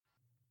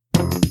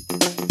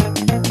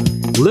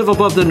Live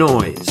Above the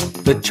Noise,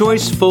 the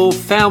Choiceful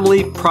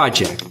Family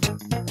Project.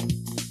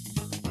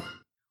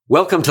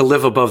 Welcome to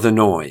Live Above the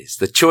Noise,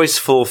 the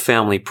Choiceful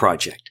Family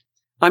Project.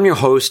 I'm your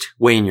host,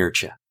 Wayne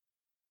Yurcha.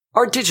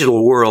 Our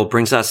digital world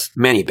brings us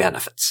many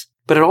benefits,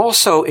 but it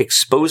also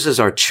exposes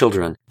our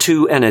children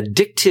to an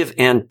addictive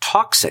and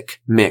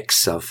toxic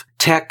mix of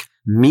tech,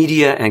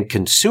 media, and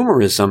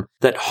consumerism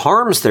that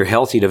harms their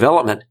healthy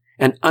development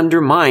and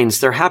undermines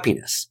their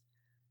happiness.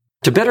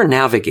 To better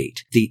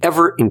navigate the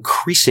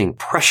ever-increasing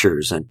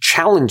pressures and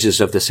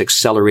challenges of this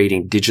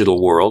accelerating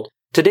digital world,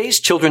 today's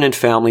children and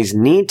families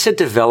need to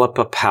develop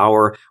a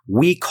power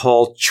we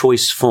call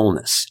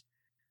choicefulness.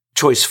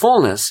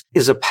 Choicefulness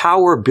is a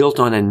power built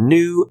on a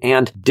new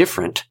and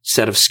different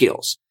set of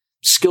skills.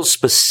 Skills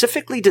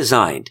specifically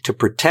designed to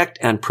protect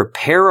and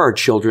prepare our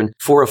children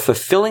for a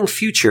fulfilling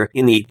future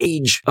in the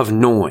age of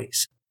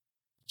noise.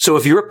 So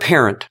if you're a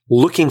parent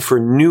looking for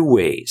new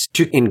ways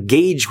to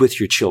engage with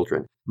your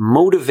children,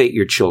 motivate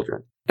your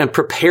children, and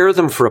prepare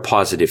them for a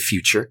positive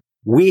future,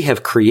 we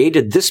have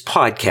created this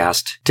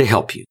podcast to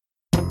help you.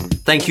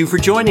 Thank you for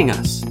joining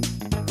us.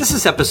 This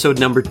is episode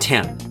number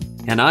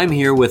 10, and I'm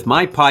here with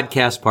my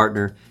podcast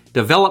partner,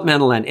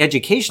 developmental and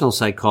educational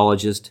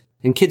psychologist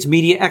and kids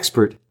media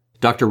expert,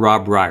 Dr.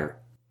 Rob Reier.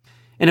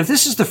 And if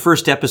this is the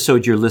first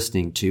episode you're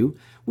listening to,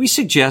 we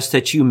suggest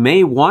that you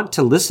may want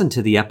to listen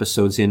to the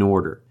episodes in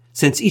order,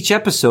 since each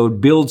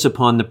episode builds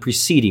upon the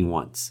preceding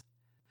ones.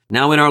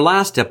 Now, in our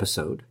last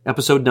episode,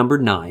 episode number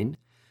 9,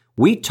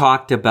 we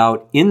talked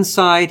about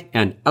inside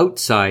and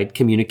outside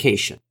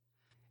communication.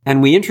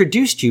 And we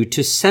introduced you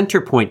to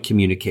centerpoint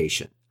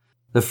communication,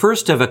 the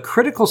first of a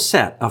critical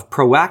set of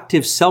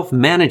proactive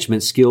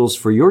self-management skills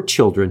for your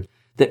children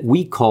that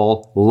we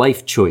call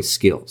life choice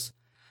skills.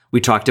 We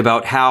talked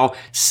about how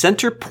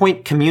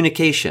centerpoint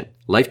communication,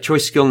 life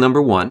choice skill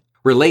number 1,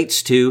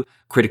 relates to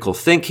critical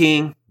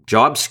thinking,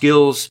 job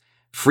skills,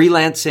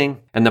 freelancing,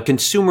 and the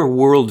consumer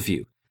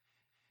worldview.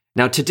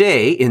 Now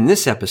today, in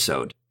this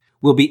episode,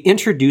 we'll be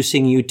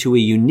introducing you to a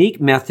unique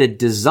method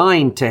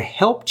designed to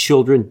help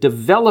children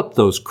develop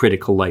those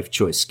critical life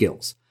choice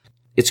skills.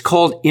 It's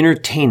called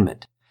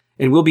entertainment,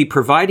 and we'll be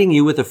providing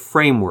you with a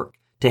framework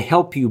to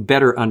help you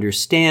better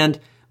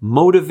understand,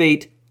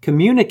 motivate,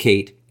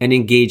 communicate, and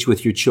engage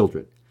with your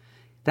children.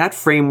 That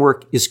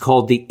framework is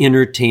called the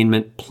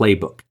Entertainment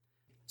Playbook.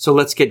 So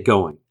let's get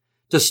going.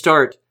 To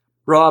start,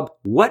 Rob,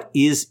 what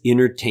is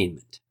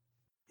entertainment?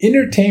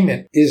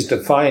 Entertainment is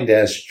defined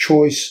as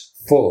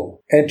choiceful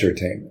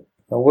entertainment.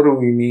 Now, what do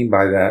we mean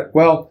by that?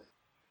 Well,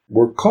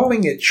 we're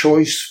calling it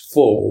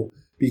choiceful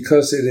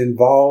because it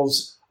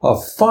involves a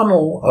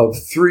funnel of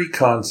 3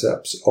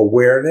 concepts: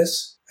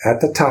 awareness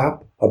at the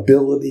top,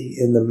 ability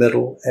in the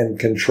middle, and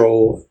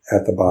control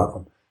at the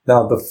bottom.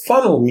 Now, the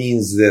funnel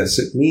means this.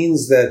 It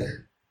means that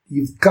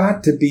you've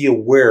got to be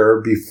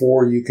aware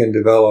before you can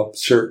develop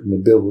certain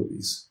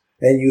abilities.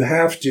 And you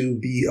have to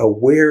be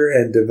aware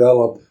and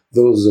develop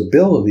those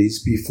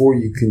abilities before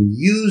you can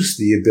use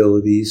the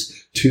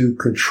abilities to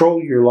control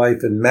your life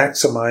and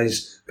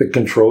maximize the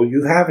control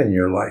you have in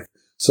your life.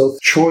 So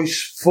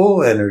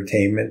choiceful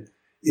entertainment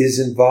is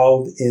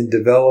involved in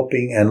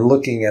developing and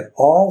looking at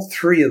all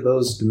 3 of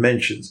those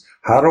dimensions.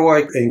 How do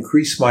I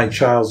increase my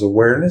child's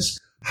awareness?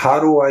 How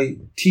do I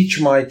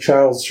teach my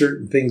child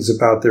certain things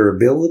about their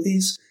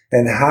abilities?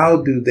 And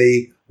how do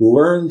they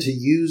learn to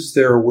use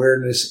their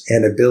awareness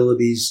and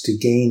abilities to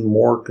gain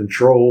more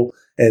control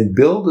and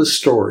build a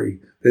story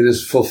that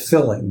is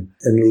fulfilling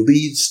and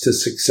leads to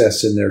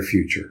success in their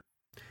future?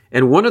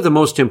 And one of the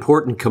most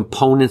important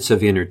components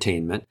of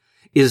entertainment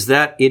is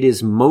that it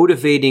is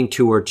motivating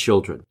to our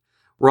children.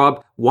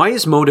 Rob, why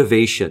is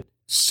motivation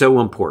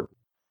so important?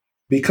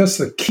 Because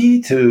the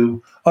key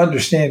to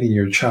understanding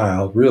your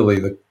child, really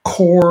the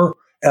core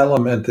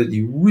element that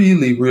you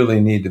really,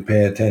 really need to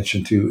pay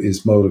attention to,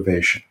 is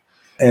motivation.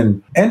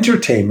 And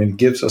entertainment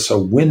gives us a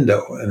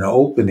window, an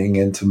opening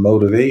into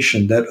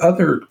motivation that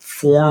other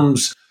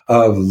forms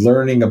of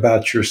learning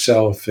about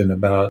yourself and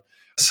about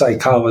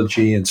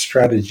psychology and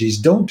strategies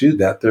don't do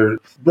that. They're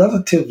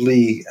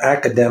relatively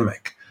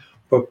academic.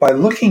 But by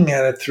looking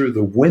at it through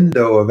the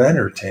window of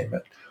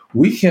entertainment,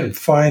 we can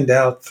find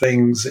out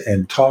things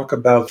and talk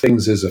about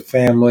things as a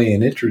family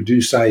and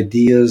introduce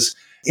ideas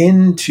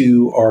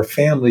into our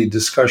family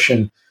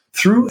discussion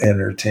through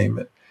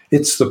entertainment.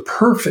 It's the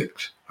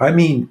perfect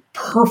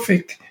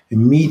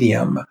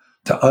medium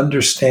to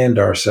understand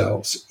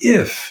ourselves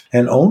if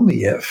and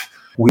only if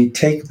we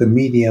take the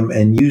medium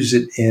and use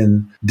it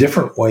in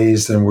different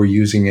ways than we're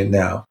using it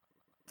now.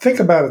 Think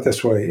about it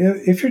this way.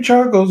 If your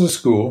child goes to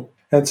school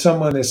and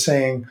someone is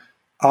saying,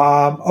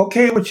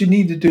 okay, what you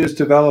need to do is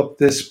develop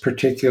this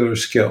particular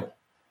skill.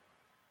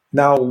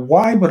 Now,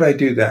 why would I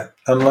do that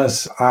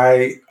unless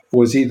I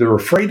was either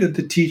afraid of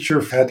the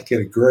teacher, had to get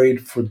a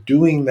grade for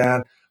doing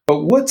that?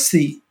 But what's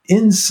the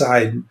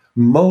inside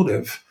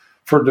motive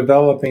for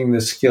developing the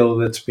skill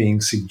that's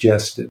being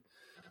suggested?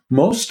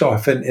 Most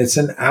often, it's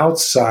an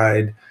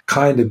outside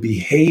kind of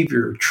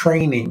behavior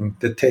training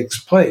that takes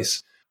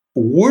place.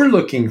 We're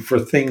looking for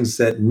things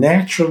that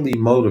naturally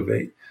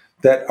motivate,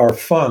 that are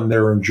fun,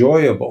 they're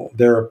enjoyable,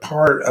 they're a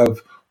part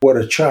of what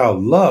a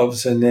child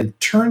loves, and then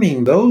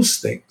turning those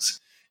things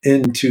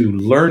into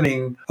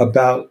learning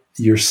about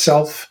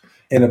yourself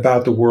and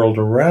about the world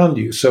around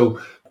you.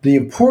 So the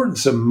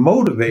importance of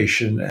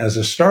motivation as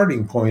a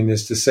starting point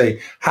is to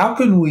say, how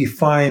can we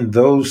find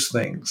those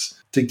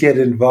things to get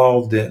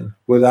involved in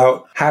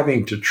without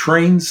having to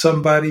train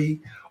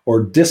somebody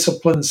or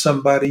discipline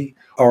somebody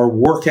or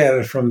work at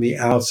it from the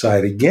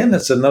outside? Again,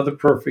 that's another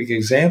perfect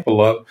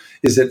example of,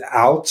 is it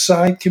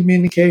outside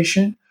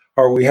communication?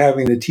 Are we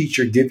having the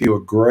teacher give you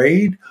a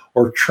grade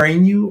or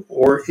train you,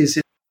 or is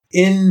it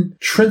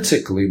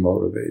intrinsically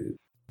motivated?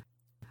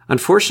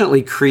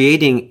 Unfortunately,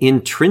 creating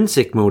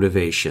intrinsic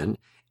motivation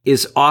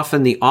is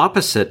often the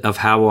opposite of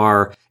how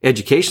our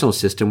educational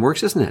system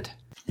works, isn't it?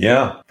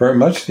 Yeah, very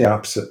much the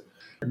opposite.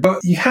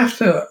 But you have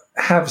to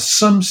have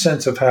some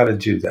sense of how to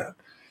do that.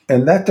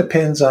 And that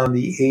depends on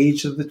the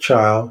age of the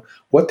child,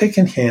 what they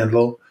can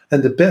handle,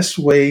 and the best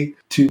way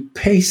to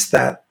pace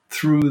that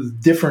through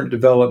different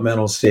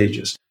developmental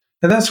stages.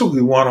 And that's what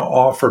we want to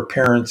offer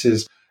parents,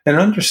 is an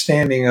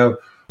understanding of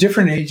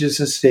different ages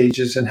and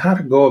stages and how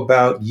to go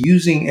about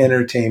using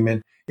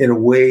entertainment in a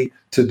way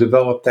to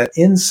develop that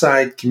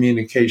inside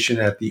communication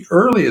at the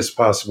earliest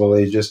possible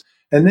ages,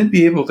 and then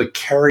be able to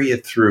carry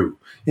it through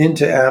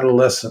into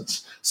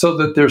adolescence so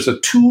that there's a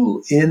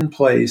tool in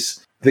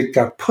place that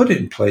got put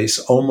in place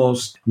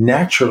almost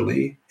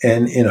naturally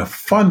and in a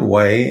fun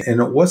way. And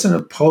it wasn't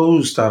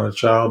imposed on a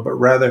child, but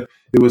rather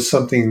it was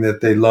something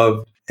that they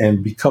loved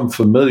and become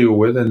familiar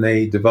with, and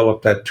they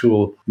developed that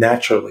tool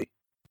naturally.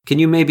 Can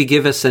you maybe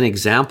give us an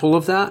example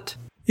of that?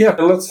 Yeah,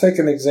 let's take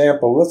an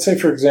example. Let's say,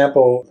 for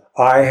example,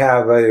 I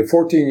have a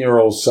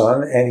 14-year-old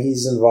son, and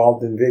he's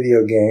involved in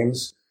video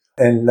games,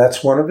 and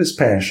that's one of his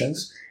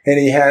passions. And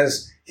he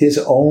has his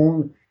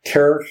own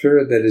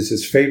character that is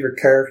his favorite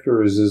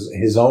character, is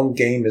his own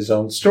game, his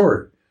own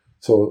story.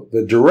 So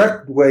the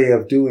direct way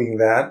of doing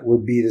that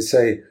would be to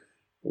say,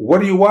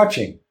 what are you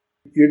watching?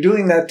 You're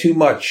doing that too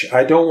much.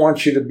 I don't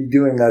want you to be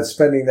doing that,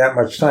 spending that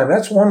much time.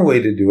 That's one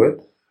way to do it.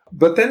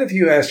 But then if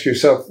you ask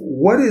yourself,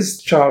 what is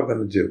the child going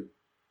to do?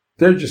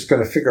 They're just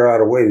going to figure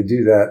out a way to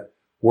do that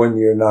when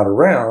you're not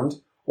around,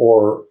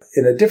 or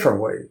in a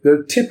different way.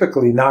 They're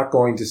typically not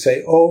going to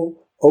say, oh,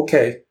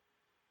 okay.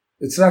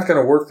 It's not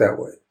going to work that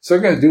way. So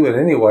they're going to do it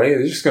anyway.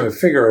 They're just going to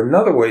figure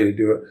another way to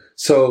do it.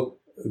 So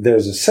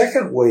there's a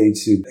second way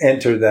to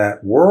enter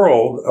that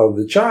world of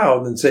the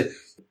child and say,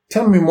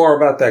 tell me more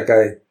about that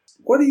guy.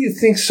 What do you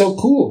think so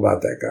cool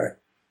about that guy?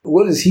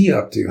 What is he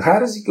up to? How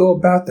does he go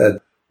about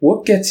that?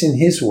 What gets in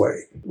his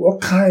way?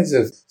 What kinds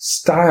of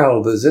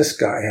style does this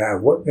guy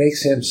have? What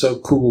makes him so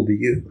cool to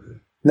you?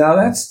 Now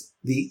that's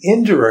the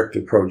indirect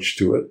approach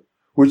to it,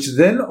 which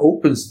then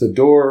opens the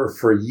door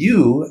for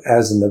you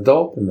as an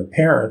adult and a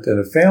parent and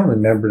a family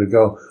member to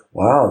go,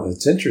 wow,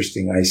 that's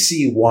interesting. I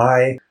see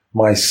why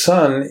my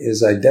son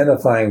is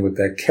identifying with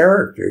that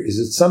character. Is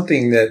it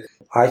something that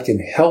I can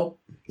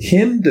help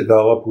him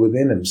develop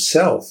within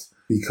himself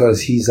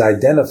because he's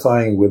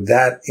identifying with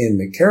that in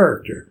the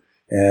character?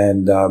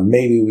 And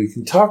maybe we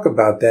can talk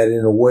about that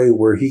in a way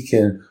where he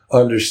can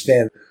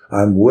understand,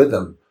 I'm with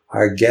him.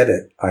 I get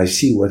it. I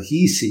see what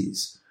he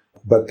sees.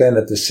 But then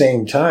at the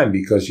same time,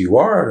 because you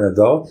are an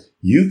adult,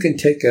 you can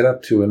take it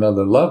up to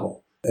another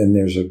level. And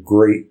there's a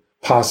great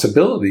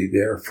possibility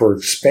there for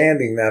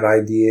expanding that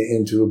idea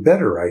into a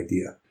better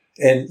idea.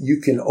 And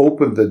you can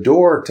open the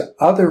door to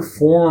other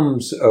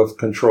forms of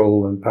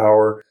control and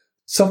power,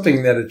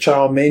 something that a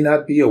child may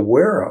not be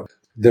aware of.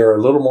 They're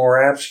a little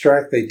more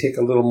abstract. They take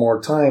a little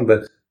more time,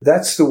 but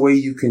that's the way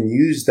you can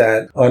use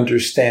that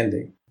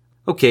understanding.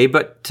 Okay,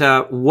 but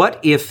what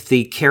if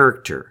the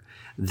character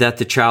that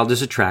the child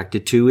is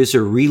attracted to is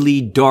a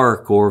really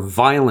dark or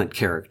violent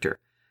character?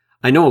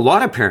 I know a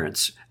lot of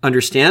parents,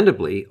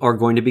 understandably, are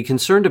going to be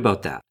concerned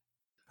about that.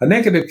 A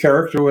negative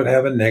character would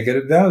have a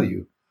negative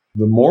value.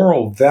 The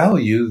moral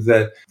value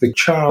that the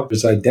child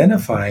is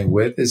identifying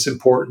with is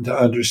important to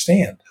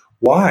understand.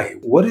 Why?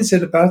 What is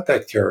it about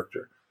that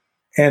character?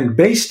 And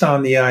based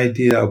on the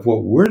idea of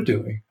what we're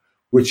doing,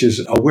 which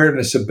is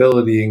awareness,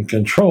 ability, and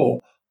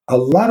control, a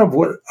lot of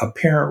what a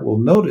parent will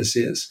notice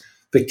is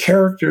the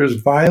character is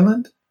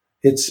violent.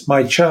 It's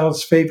my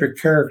child's favorite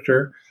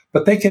character,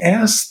 but they can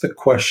ask the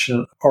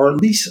question or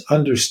at least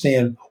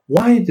understand,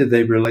 why do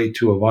they relate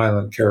to a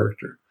violent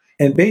character?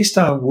 And based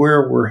on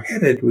where we're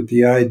headed with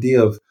the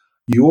idea of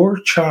your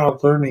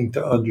child learning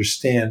to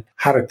understand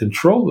how to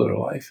control their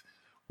life,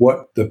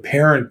 what the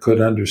parent could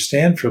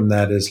understand from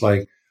that is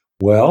like,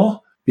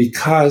 well,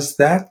 because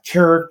that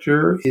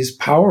character is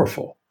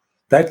powerful,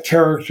 that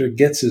character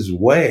gets his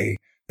way,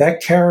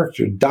 that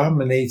character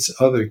dominates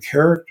other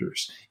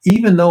characters.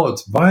 Even though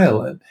it's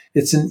violent,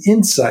 it's an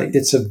insight,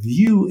 it's a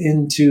view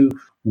into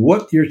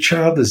what your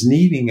child is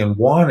needing and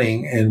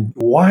wanting and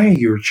why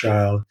your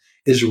child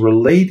is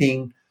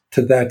relating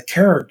to that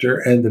character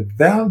and the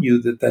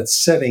value that that's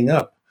setting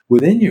up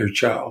within your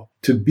child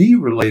to be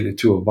related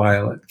to a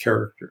violent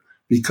character,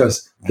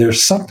 because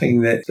there's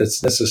something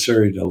that's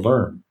necessary to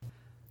learn.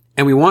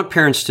 And we want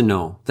parents to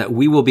know that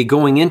we will be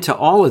going into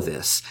all of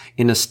this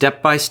in a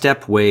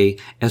step-by-step way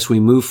as we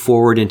move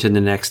forward into the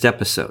next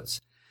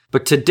episodes.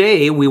 But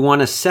today we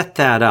want to set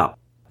that up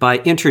by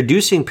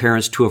introducing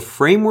parents to a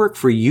framework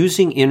for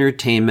using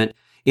entertainment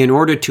in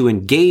order to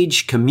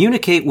engage,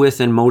 communicate with,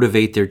 and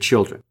motivate their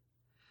children.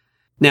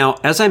 Now,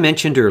 as I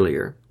mentioned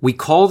earlier, we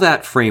call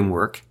that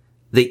framework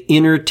the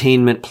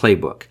entertainment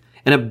playbook.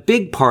 And a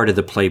big part of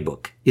the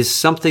playbook is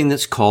something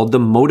that's called the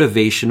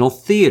motivational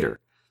theater.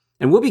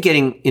 And we'll be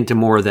getting into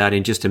more of that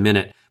in just a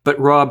minute. But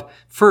Rob,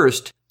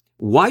 first,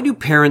 why do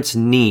parents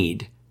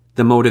need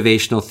the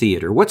motivational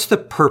theater? What's the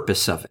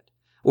purpose of it?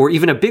 Or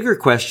even a bigger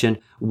question,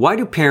 why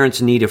do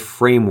parents need a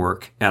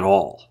framework at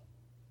all?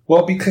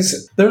 Well,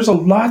 because there's a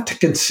lot to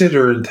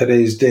consider in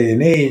today's day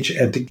and age,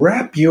 and to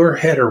wrap your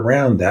head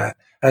around that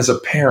as a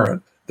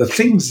parent, the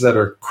things that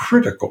are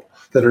critical,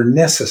 that are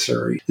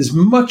necessary, is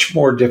much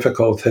more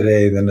difficult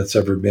today than it's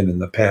ever been in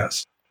the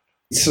past.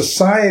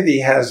 Society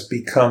has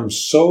become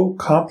so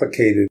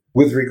complicated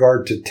with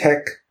regard to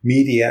tech,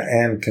 media,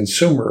 and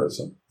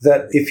consumerism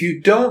that if you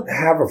don't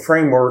have a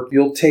framework,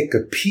 you'll take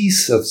a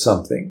piece of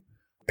something.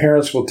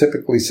 Parents will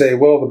typically say,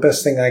 well, the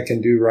best thing I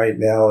can do right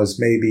now is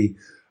maybe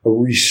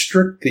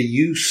restrict the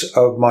use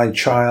of my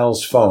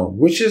child's phone,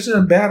 which isn't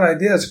a bad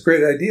idea. It's a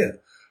great idea.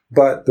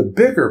 But the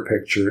bigger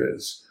picture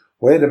is,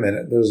 wait a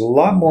minute, there's a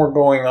lot more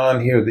going on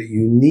here that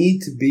you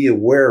need to be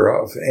aware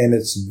of, and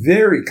it's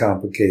very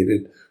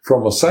complicated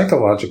from a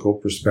psychological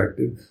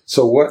perspective.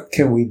 So what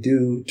can we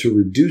do to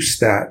reduce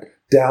that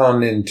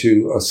down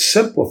into a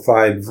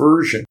simplified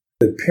version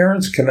that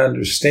parents can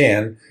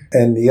understand?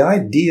 And the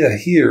idea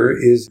here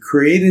is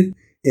created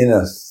in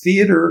a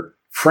theater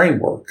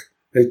framework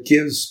that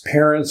gives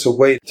parents a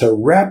way to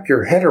wrap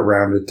your head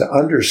around it, to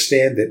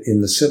understand it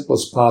in the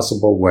simplest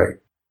possible way.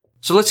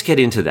 So let's get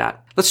into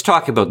that. Let's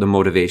talk about the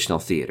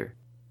motivational theater.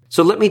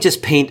 So let me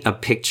just paint a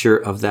picture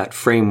of that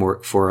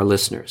framework for our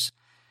listeners.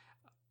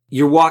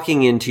 You're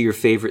walking into your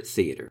favorite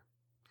theater.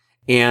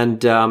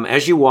 And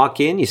as you walk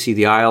in, you see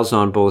the aisles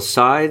on both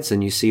sides,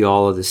 and you see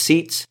all of the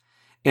seats,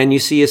 and you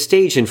see a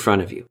stage in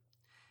front of you.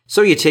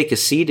 So you take a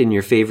seat in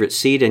your favorite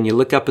seat, and you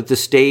look up at the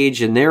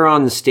stage, and there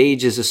on the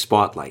stage is a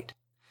spotlight.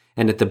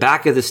 And at the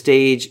back of the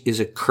stage is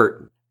a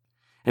curtain.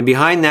 And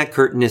behind that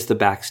curtain is the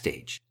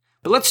backstage.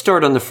 But let's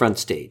start on the front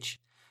stage.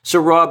 So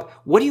Rob,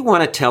 what do you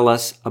want to tell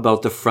us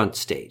about the front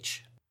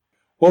stage?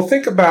 Well,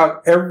 think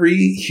about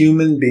every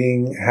human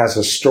being has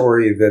a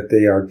story that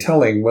they are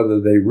telling,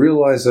 whether they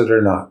realize it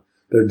or not.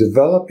 They're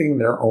developing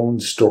their own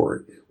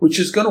story, which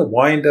is going to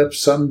wind up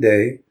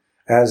someday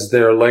as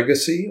their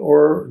legacy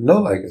or no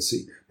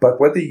legacy. But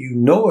whether you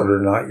know it or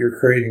not, you're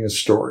creating a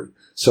story.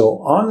 So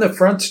on the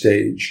front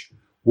stage,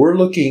 we're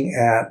looking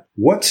at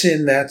what's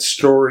in that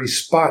story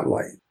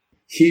spotlight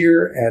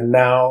here and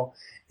now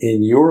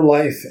in your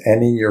life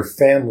and in your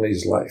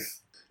family's life.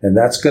 And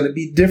that's going to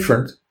be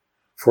different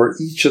for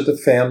each of the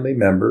family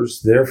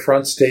members. Their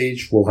front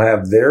stage will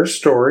have their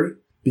story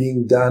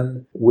being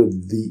done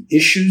with the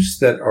issues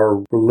that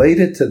are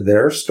related to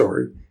their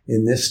story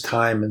in this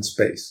time and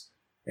space.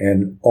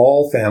 And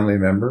all family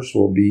members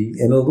will be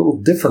in a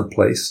little different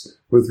place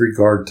with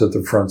regard to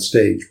the front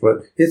stage.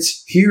 But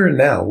it's here and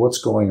now,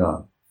 what's going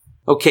on.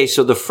 Okay,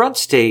 so the front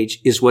stage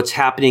is what's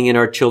happening in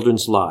our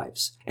children's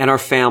lives and our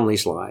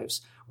families'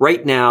 lives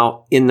right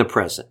now in the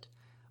present.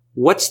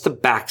 What's the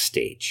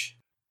backstage?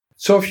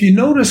 So if you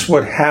notice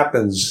what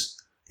happens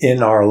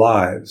in our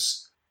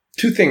lives,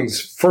 two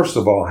things, first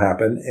of all,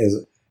 happen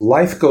is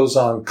life goes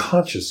on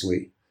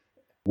consciously.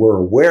 We're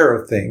aware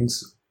of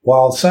things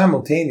while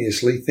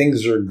simultaneously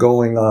things are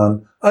going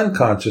on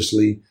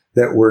unconsciously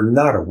that we're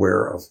not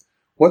aware of.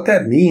 What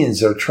that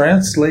means or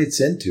translates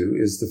into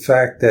is the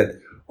fact that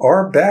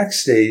our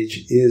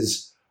backstage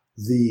is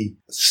the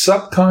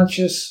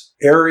subconscious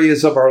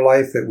areas of our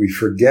life that we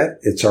forget.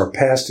 It's our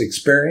past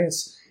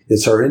experience.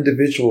 It's our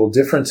individual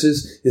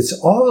differences. It's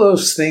all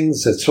those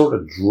things that sort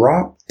of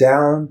drop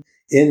down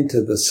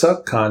into the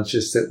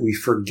subconscious that we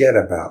forget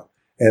about.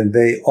 And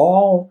they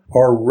all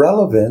are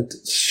relevant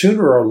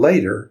sooner or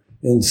later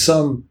in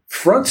some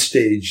front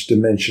stage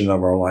dimension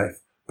of our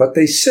life. But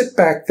they sit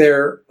back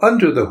there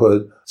under the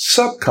hood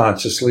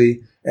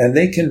subconsciously, and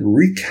they can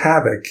wreak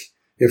havoc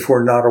if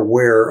we're not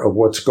aware of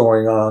what's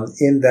going on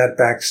in that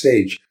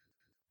backstage.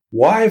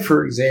 Why,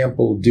 for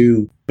example,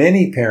 do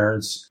many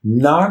parents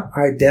not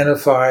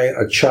identify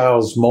a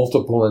child's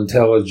multiple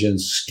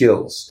intelligence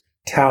skills,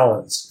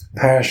 talents,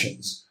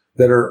 passions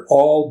that are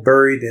all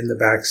buried in the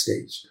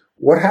backstage?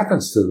 What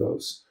happens to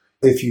those?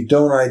 If you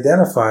don't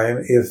identify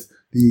them, if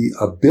the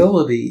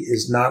ability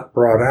is not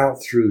brought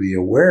out through the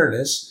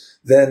awareness,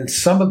 then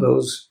some of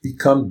those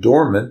become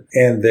dormant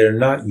and they're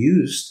not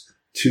used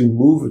to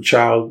move a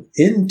child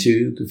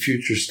into the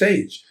future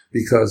stage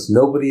because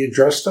nobody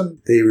addressed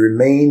them. They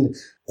remain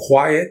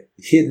quiet,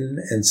 hidden,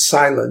 and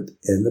silent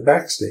in the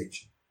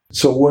backstage.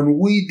 So when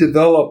we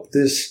develop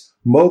this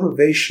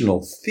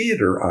motivational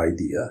theater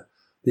idea,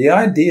 the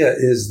idea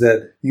is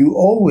that you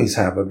always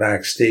have a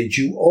backstage,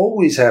 you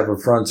always have a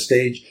front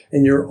stage,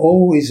 and you're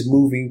always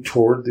moving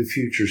toward the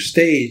future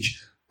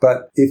stage,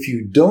 But if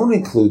you don't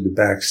include the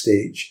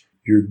backstage,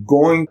 you're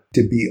going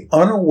to be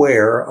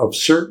unaware of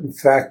certain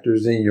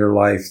factors in your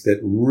life that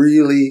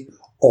really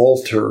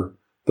alter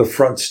the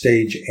front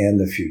stage and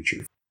the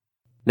future.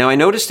 Now, I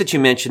noticed that you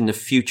mentioned the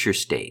future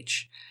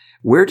stage.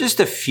 Where does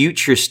the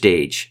future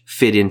stage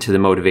fit into the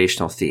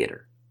motivational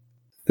theater?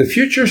 The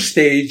future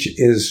stage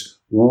is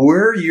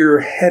where you're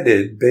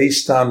headed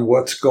based on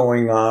what's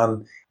going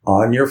on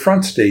your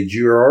front stage.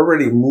 You're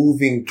already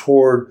moving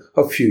toward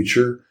a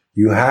future.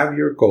 You have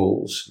your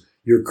goals.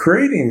 You're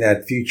creating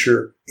that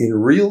future in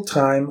real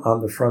time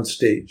on the front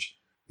stage.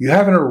 You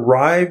haven't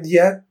arrived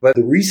yet, but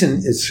the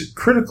reason it's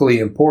critically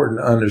important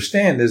to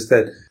understand is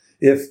that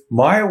if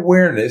my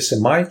awareness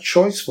and my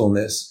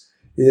choicefulness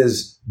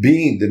is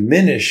being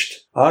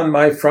diminished on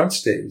my front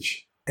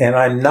stage, and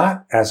I'm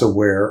not as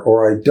aware,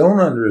 or I don't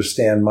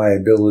understand my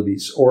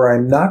abilities, or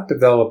I'm not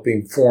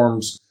developing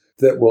forms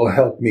that will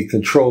help me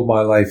control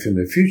my life in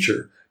the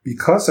future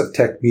because of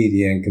tech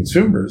media and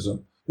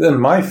consumerism, then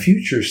my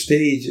future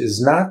stage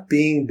is not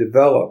being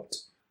developed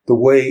the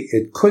way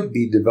it could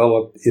be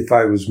developed if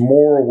I was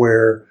more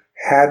aware,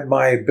 had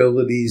my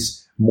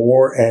abilities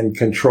more and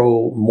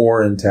control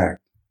more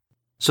intact.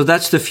 So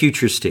that's the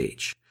future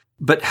stage.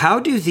 But how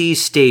do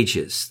these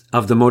stages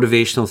of the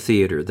motivational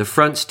theater, the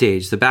front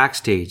stage, the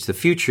backstage, the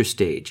future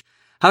stage,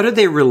 how do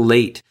they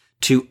relate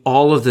to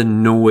all of the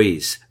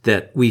noise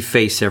that we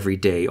face every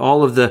day,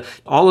 all of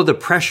the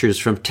pressures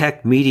from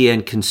tech, media,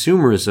 and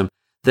consumerism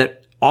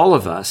that all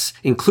of us,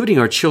 including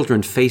our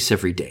children, face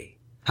every day?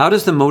 How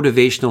does the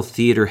motivational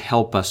theater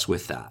help us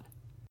with that?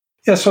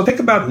 Yeah, so think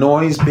about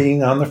noise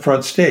being on the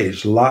front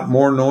stage. A lot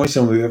more noise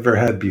than we've ever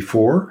had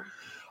before.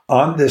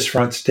 On this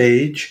front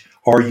stage,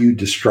 are you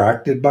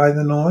distracted by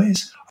the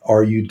noise?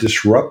 Are you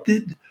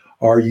disrupted?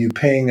 Are you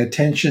paying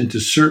attention to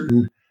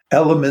certain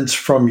elements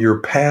from your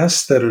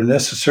past that are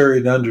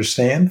necessary to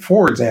understand?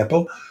 For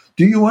example,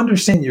 do you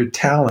understand your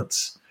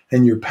talents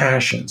and your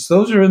passions?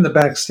 Those are in the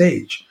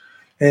backstage.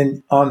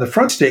 And on the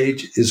front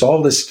stage is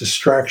all this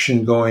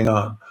distraction going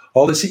on,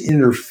 all this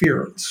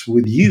interference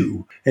with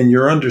you and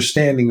your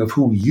understanding of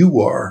who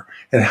you are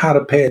and how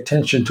to pay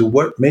attention to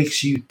what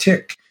makes you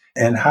tick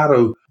and how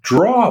to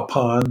draw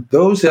upon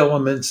those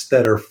elements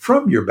that are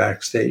from your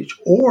backstage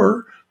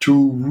or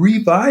to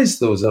revise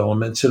those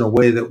elements in a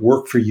way that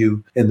work for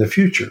you in the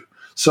future.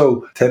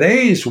 So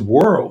today's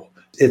world,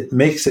 it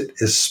makes it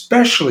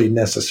especially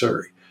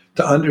necessary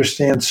to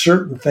understand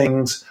certain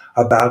things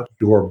about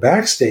your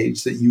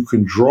backstage that you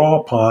can draw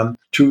upon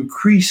to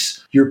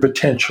increase your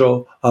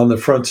potential on the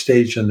front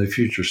stage and the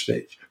future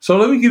stage. So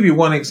let me give you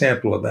one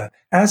example of that.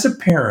 As a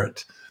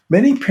parent,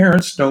 many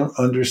parents don't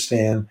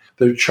understand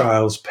their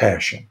child's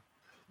passion.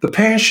 The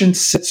passion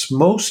sits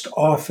most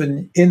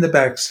often in the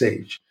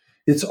backstage.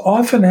 It's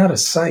often out of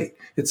sight.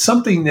 It's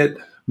something that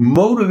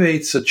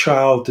motivates a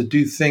child to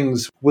do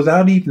things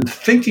without even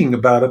thinking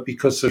about it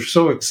because they're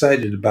so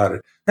excited about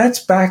it.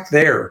 That's back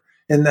there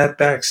in that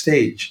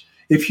backstage.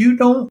 If you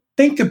don't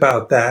think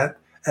about that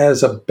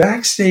as a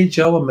backstage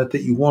element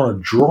that you want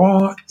to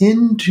draw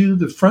into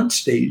the front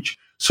stage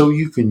so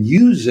you can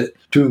use it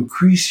to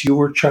increase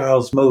your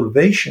child's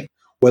motivation,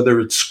 whether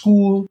it's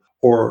school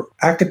or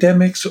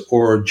academics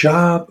or a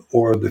job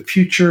or the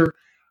future,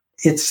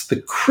 it's the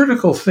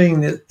critical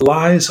thing that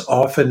lies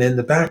often in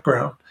the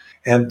background.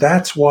 And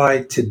that's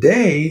why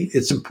today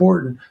it's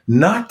important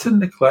not to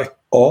neglect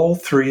all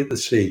three of the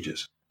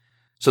stages.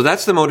 So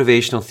that's the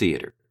motivational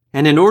theater.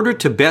 And in order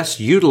to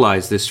best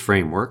utilize this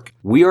framework,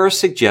 we are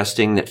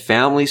suggesting that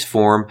families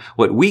form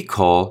what we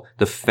call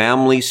the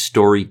Family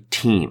Story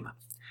Team.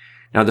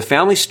 Now, the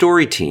Family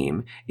Story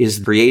Team is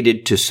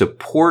created to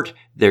support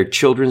their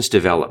children's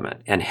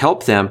development and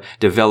help them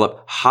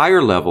develop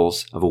higher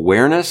levels of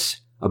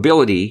awareness,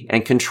 ability,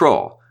 and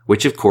control,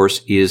 which of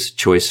course is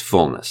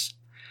choicefulness.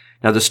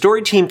 Now, the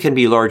story team can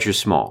be large or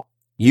small.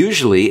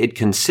 Usually it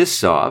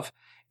consists of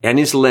and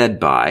is led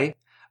by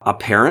a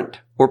parent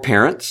or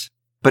parents,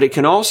 but it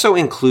can also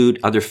include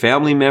other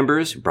family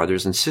members,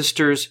 brothers and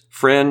sisters,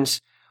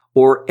 friends,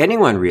 or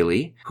anyone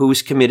really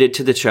who's committed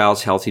to the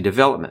child's healthy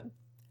development.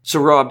 So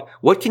Rob,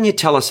 what can you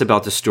tell us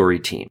about the story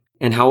team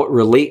and how it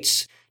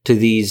relates to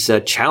these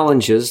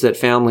challenges that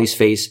families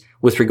face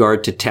with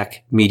regard to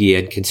tech, media,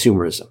 and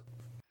consumerism?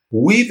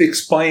 We've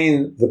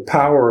explained the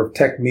power of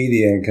tech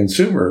media and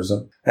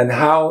consumerism and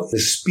how the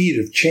speed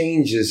of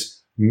change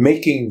is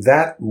making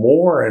that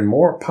more and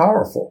more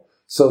powerful.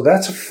 So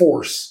that's a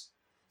force.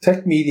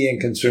 Tech media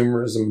and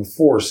consumerism, a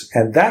force.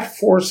 And that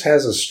force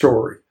has a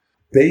story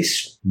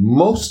based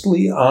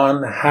mostly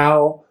on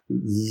how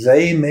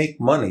they make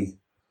money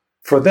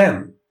for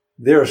them,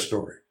 their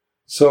story.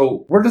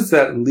 So where does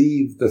that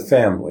leave the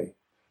family?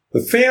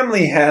 The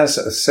family has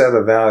a set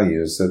of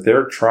values that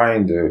they're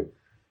trying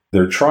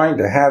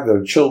to have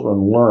their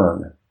children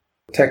learn.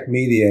 Tech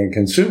media and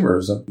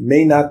consumerism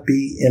may not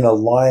be in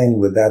line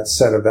with that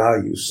set of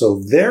values.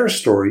 So their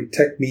story,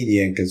 tech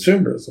media and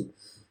consumerism,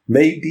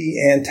 may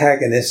be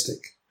antagonistic.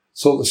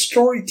 So the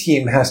story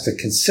team has to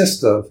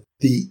consist of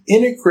the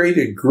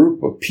integrated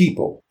group of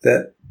people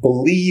that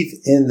believe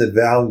in the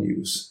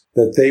values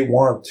that they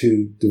want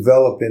to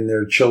develop in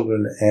their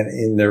children and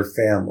in their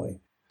family.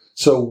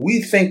 So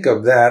we think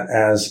of that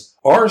as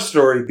our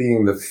story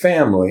being the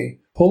family,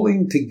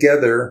 pulling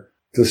together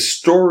the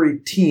story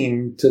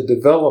team to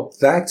develop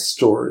that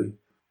story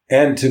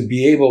and to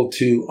be able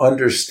to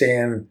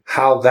understand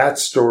how that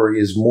story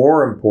is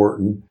more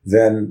important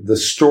than the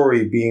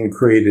story being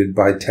created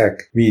by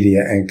tech, media,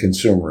 and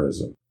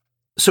consumerism.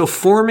 So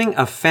forming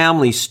a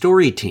family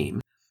story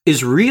team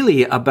is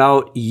really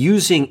about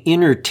using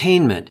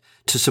entertainment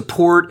to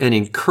support and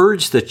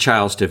encourage the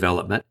child's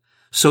development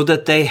so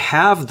that they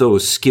have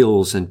those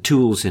skills and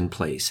tools in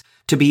place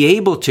to be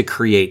able to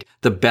create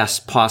the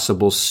best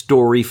possible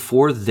story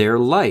for their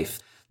life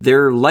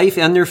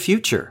and their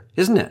future,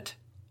 isn't it?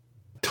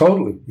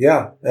 Totally,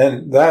 yeah.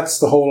 And that's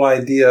the whole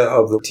idea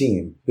of the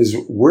team, is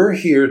we're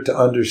here to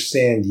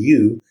understand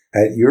you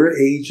at your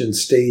age and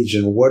stage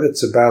and what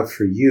it's about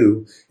for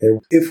you. And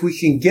if we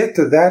can get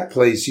to that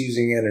place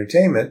using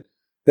entertainment,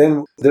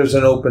 then there's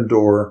an open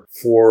door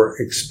for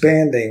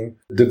expanding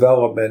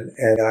development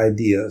and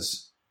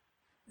ideas.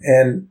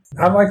 And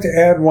I'd like to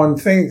add one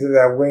thing to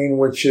that, Wayne,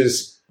 which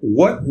is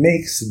what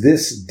makes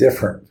this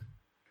different?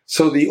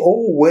 So the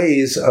old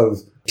ways of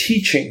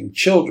teaching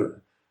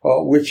children,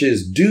 which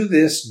is do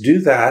this, do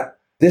that,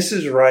 this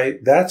is right,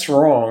 that's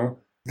wrong,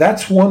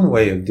 that's one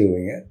way of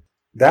doing it.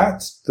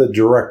 That's the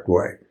direct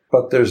way.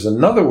 But there's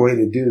another way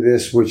to do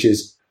this, which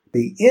is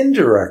the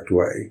indirect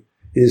way,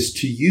 is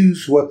to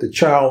use what the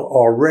child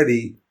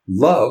already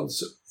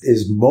loves,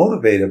 is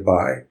motivated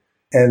by,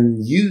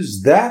 and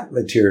use that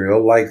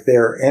material like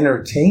their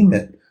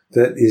entertainment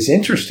that is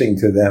interesting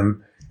to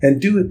them, and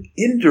do it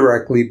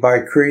indirectly by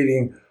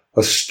creating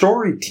a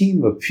story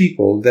team of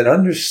people that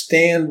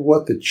understand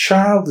what the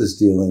child is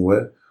dealing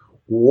with,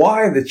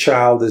 why the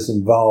child is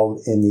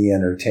involved in the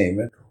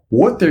entertainment,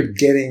 what they're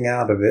getting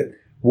out of it,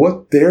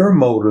 what their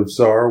motives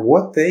are,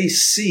 what they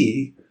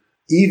see,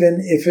 even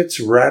if it's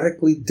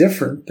radically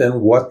different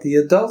than what the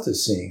adult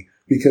is seeing.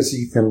 Because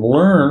you can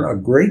learn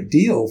a great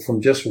deal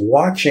from just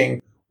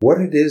watching what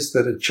it is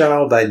that a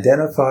child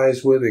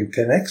identifies with and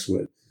connects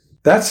with.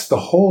 That's the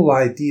whole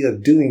idea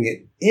of doing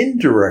it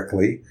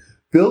indirectly,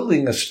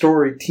 building a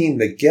story team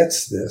that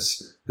gets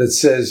this, that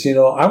says, I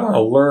want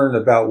to learn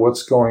about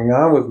what's going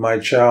on with my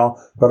child,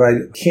 but I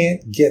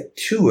can't get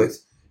to it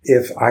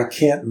if I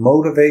can't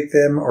motivate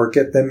them or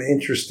get them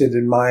interested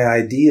in my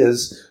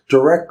ideas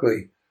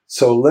directly.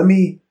 So let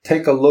me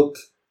take a look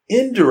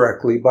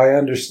indirectly by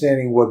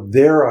understanding what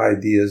their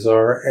ideas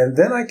are, and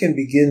then I can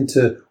begin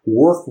to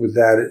work with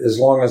that as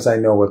long as I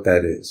know what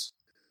that is.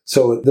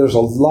 So there's a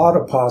lot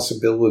of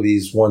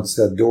possibilities once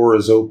that door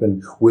is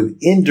open with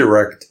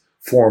indirect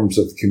forms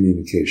of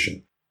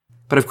communication.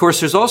 But of course,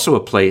 there's also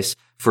a place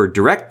for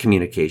direct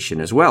communication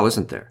as well,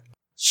 isn't there?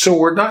 So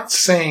we're not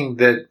saying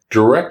that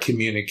direct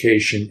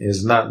communication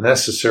is not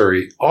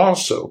necessary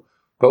also,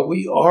 but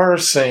we are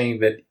saying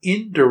that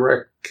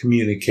indirect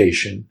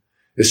communication,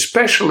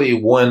 especially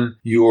when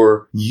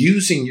you're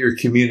using your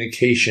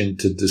communication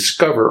to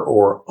discover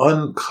or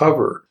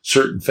uncover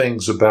certain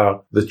things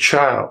about the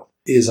child,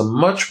 is a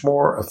much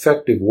more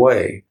effective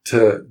way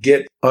to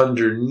get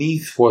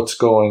underneath what's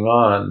going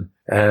on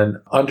and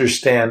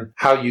understand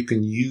how you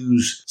can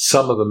use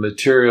some of the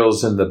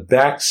materials in the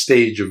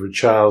backstage of a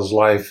child's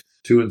life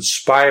to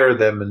inspire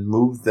them and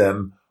move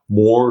them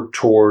more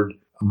toward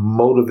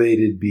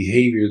motivated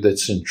behavior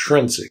that's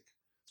intrinsic.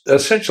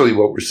 Essentially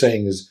what we're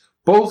saying is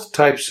both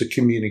types of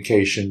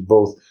communication,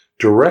 both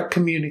direct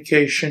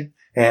communication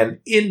and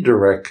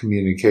indirect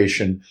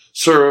communication,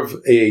 serve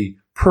a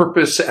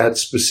purpose at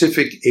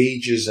specific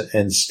ages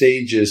and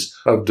stages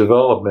of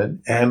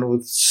development and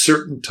with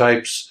certain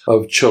types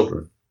of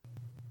children.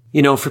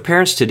 For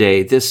parents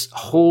today, this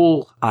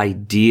whole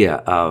idea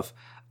of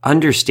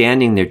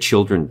understanding their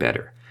children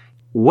better,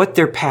 what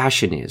their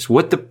passion is,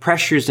 what the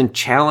pressures and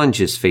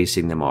challenges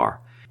facing them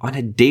are on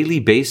a daily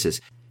basis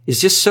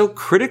is just so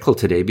critical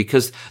today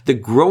because the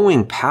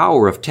growing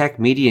power of tech,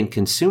 media, and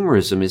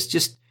consumerism is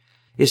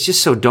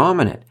just so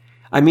dominant.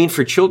 I mean,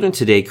 for children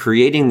today,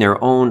 creating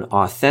their own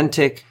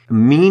authentic,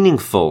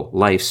 meaningful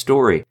life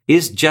story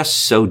is just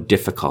so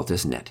difficult,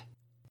 isn't it?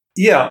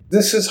 Yeah,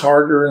 this is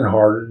harder and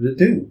harder to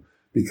do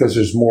because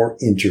there's more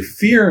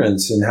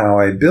interference in how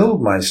I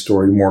build my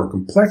story, more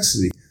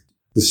complexity.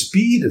 The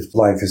speed of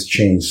life has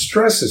changed,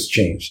 stress has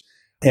changed,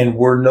 and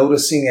we're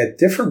noticing at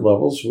different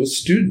levels with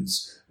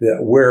students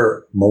that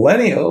where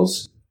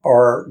millennials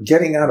are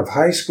getting out of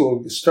high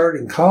school,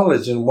 starting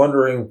college, and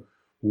wondering,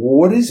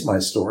 what is my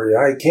story?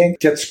 I can't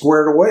get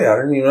squared away. I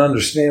don't even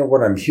understand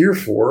what I'm here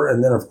for.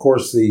 And then, of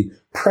course, the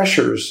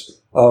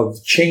pressures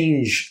of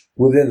change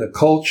within the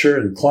culture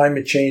and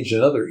climate change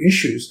and other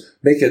issues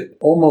make it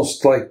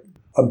almost like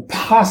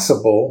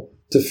impossible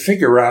to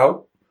figure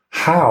out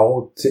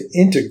how to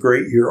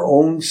integrate your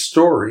own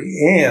story.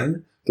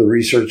 And the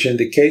research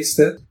indicates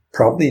that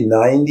probably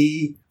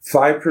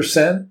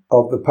 95%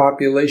 of the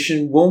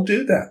population won't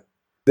do that.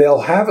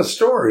 They'll have a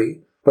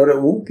story, but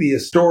it won't be a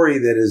story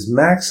that is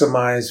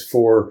maximized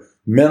for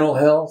mental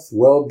health,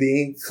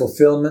 well-being,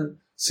 fulfillment,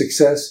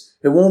 success.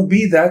 It won't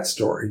be that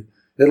story.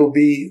 It'll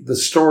be the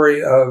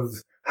story of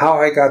how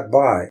I got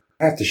by.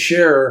 I have to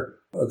share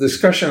a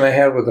discussion I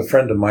had with a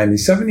friend of mine.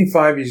 He's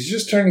 75. He's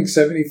just turning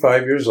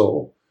 75 years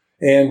old.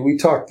 And we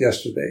talked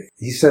yesterday.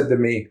 He said to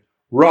me,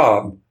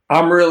 Rob,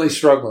 I'm really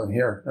struggling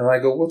here. And I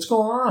go, what's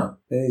going on?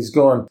 And he's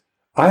going,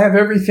 I have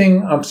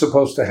everything I'm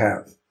supposed to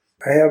have.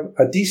 I have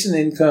a decent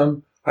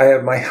income. I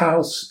have my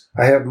house.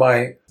 I have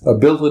my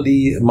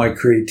ability, my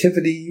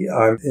creativity.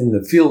 I'm in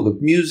the field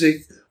of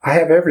music. I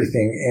have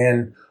everything.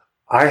 And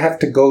I have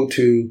to go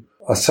to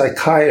a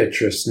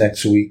psychiatrist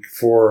next week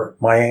for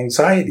my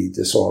anxiety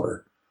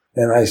disorder.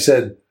 And I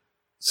said,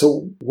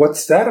 so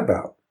what's that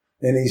about?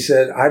 And he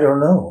said, I don't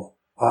know.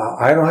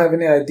 I don't have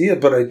any idea,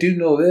 but I do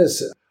know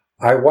this.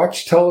 I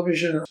watch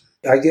television.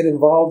 I get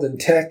involved in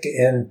tech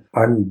and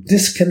I'm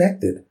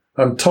disconnected.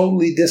 I'm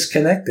totally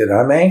disconnected.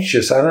 I'm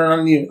anxious. I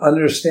don't even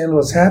understand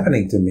what's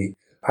happening to me.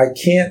 I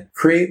can't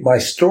create my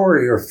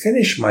story or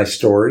finish my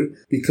story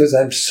because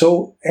I'm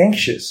so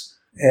anxious.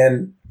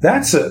 And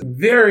that's a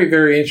very,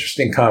 very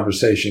interesting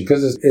conversation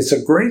because it's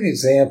a great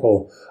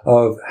example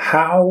of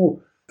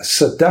how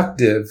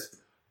seductive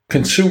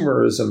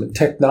consumerism and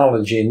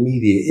technology and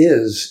media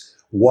is,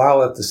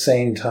 while at the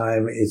same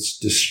time it's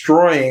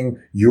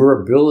destroying your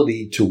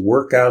ability to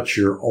work out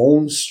your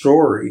own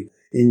story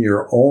in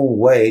your own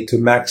way to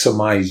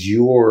maximize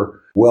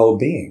your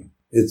well-being.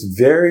 It's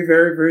very,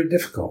 very, very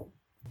difficult.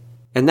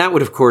 And that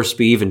would, of course,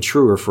 be even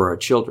truer for our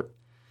children.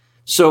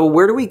 So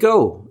where do we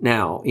go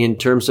now in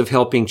terms of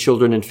helping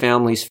children and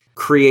families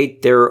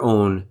create their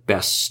own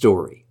best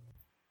story?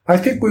 I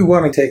think we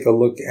want to take a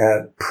look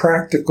at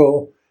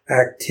practical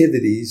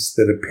activities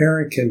that a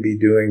parent can be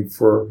doing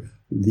for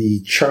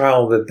the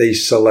child that they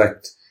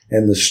select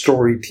and the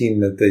story team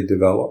that they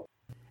develop.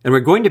 And we're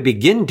going to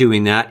begin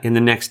doing that in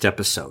the next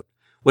episode,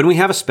 when we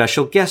have a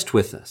special guest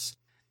with us.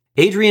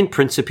 Adrienne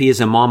Principe is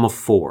a mom of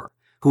 4,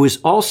 who is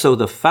also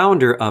the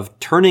founder of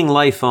Turning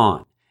Life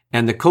On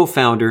and the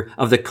co-founder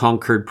of the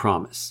Concord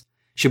Promise.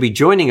 She'll be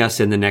joining us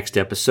in the next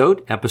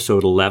episode,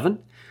 episode 11,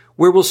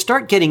 where we'll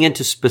start getting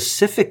into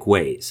specific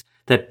ways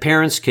that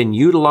parents can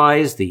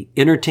utilize the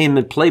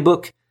entertainment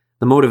playbook,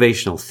 the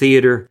motivational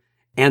theater,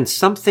 and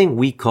something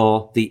we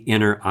call the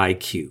inner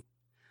IQ.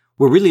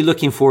 We're really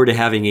looking forward to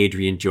having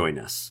Adrienne join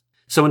us.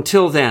 So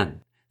until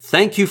then,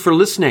 thank you for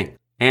listening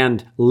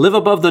and live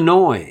above the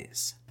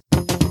noise.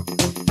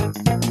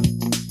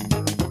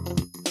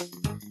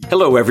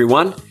 Hello,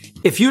 everyone.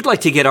 If you'd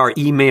like to get our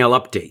email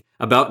update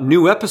about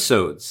new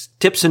episodes,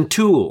 tips and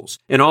tools,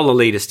 and all the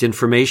latest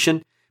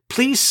information,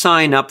 please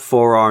sign up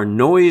for our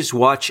Noise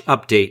Watch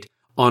update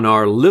on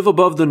our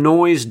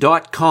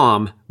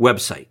liveabovethenoise.com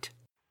website.